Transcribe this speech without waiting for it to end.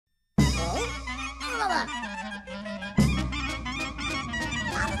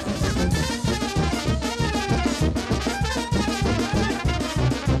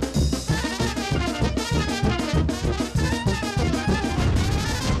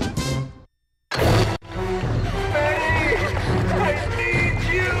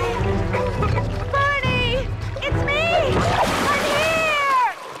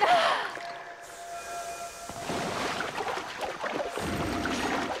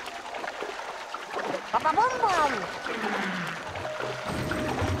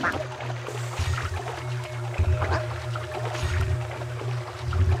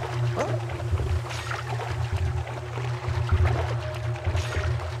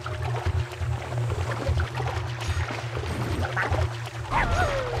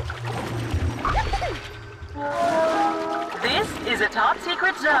This is a top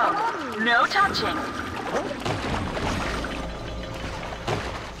secret zone. No touching.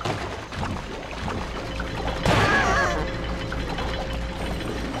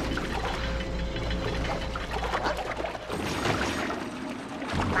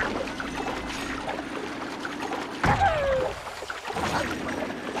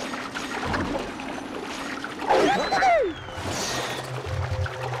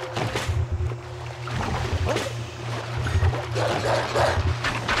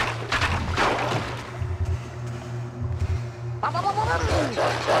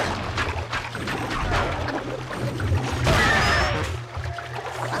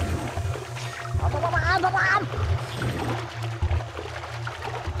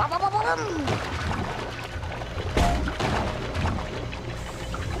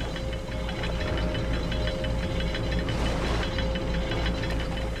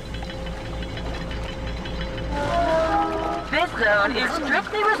 This zone is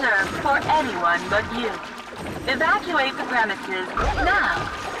strictly reserved for anyone but you. Evacuate the premises now.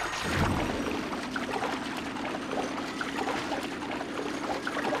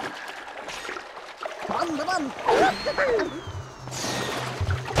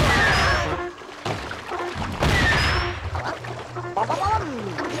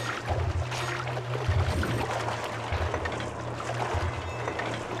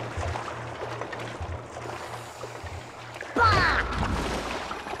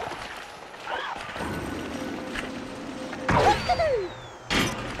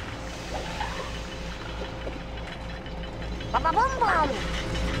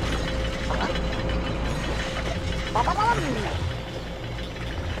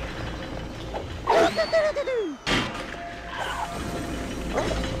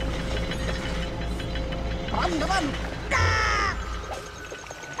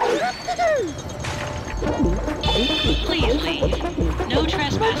 Please leave. No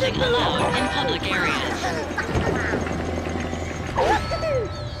trespassing allowed in public areas.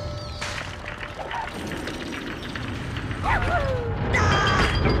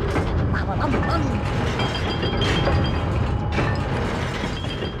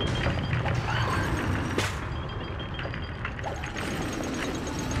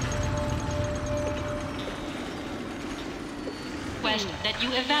 Request that you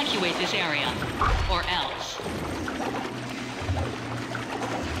evacuate this area, or else.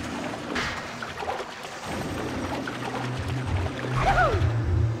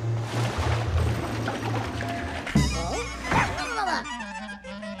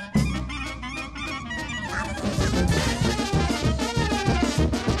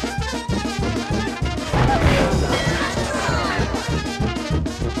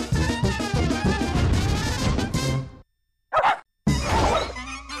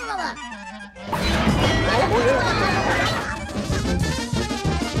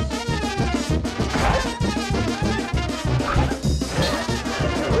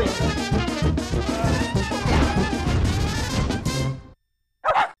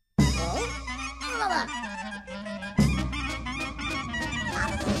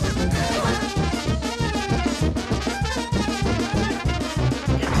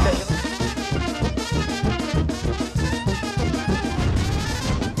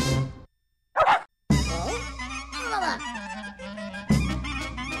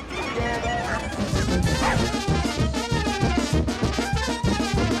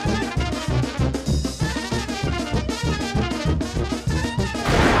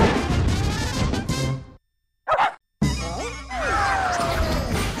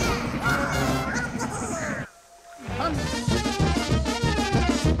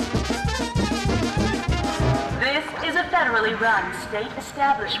 Federally run state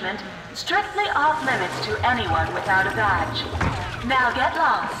establishment, strictly off limits to anyone without a badge. Now get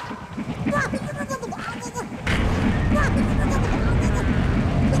lost.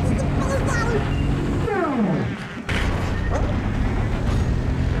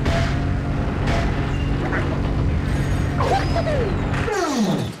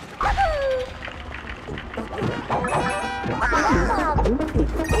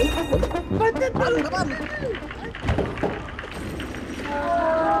 I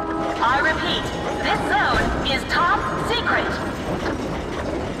repeat, this zone is top secret.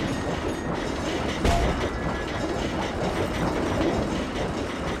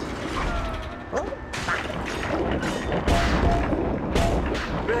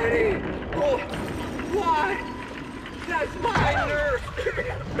 Betty! Oh, why? That's my nurse!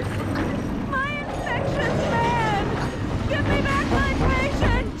 My infectious man! Give me back my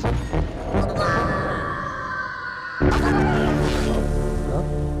patient!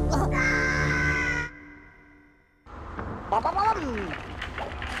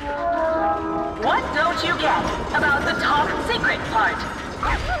 What don't you get about the top secret part?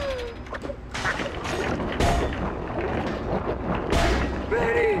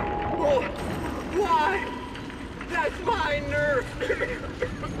 Betty! Oh, why? That's my nurse!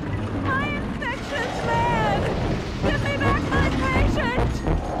 My infectious man! Give me back my patient!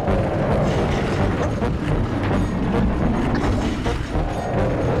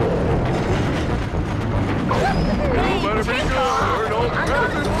 You better be good, or no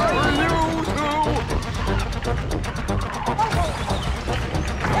present for you two!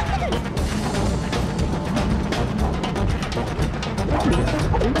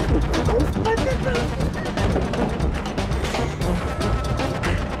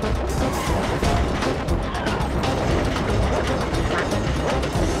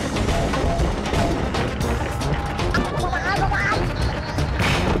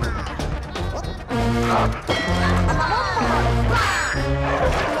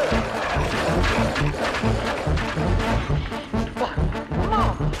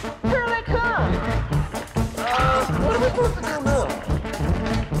 Here they come! What are we supposed to do now?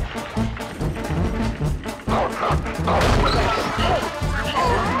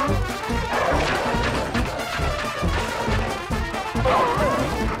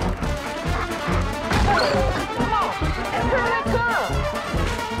 Here they come!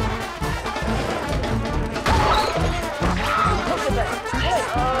 Look at that!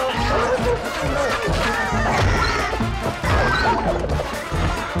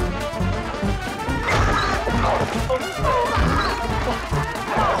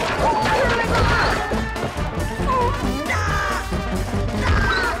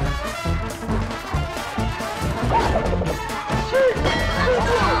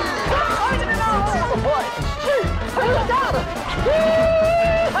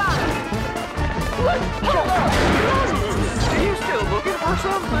 Are you still looking for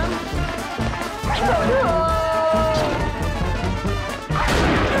something?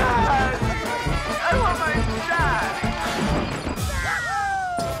 I want my shot!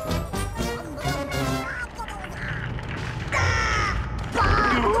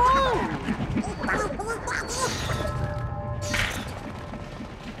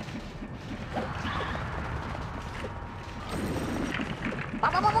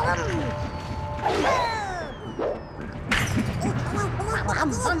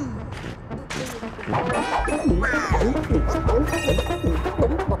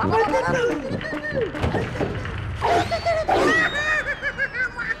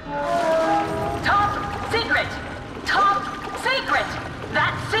 Top secret! Top secret!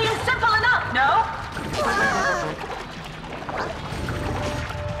 That seems simple enough, no?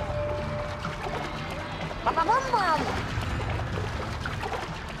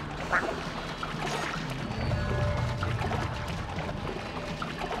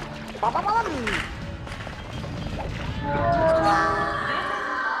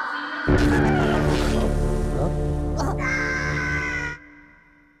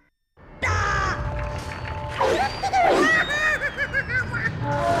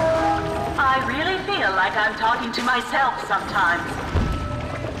 I really feel like I'm talking to myself sometimes.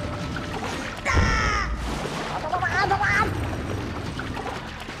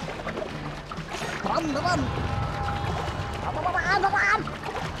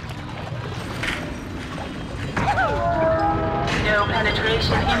 No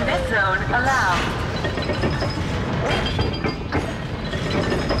penetration in this zone allowed.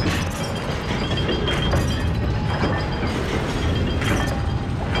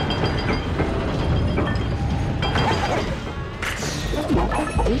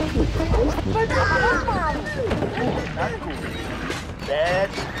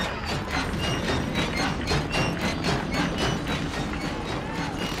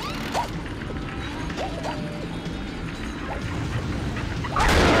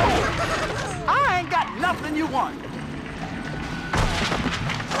 I ain't got nothing you want.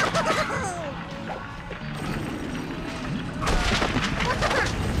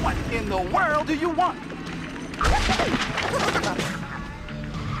 What in the world do you want?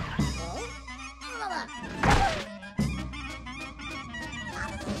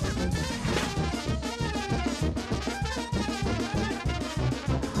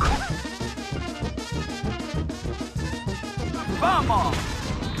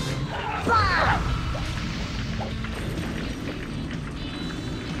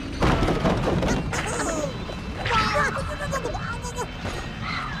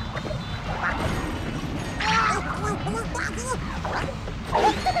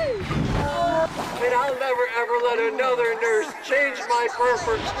 And I'll never ever let another nurse change my fur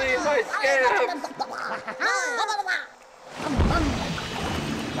for clean my scabs.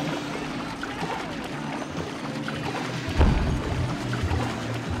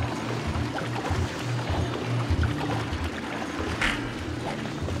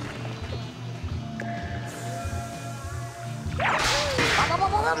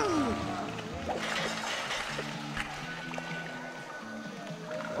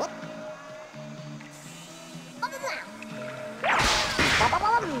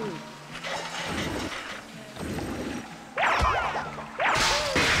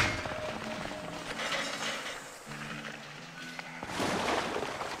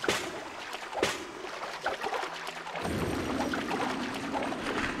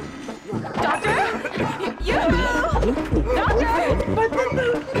 Doctor? You!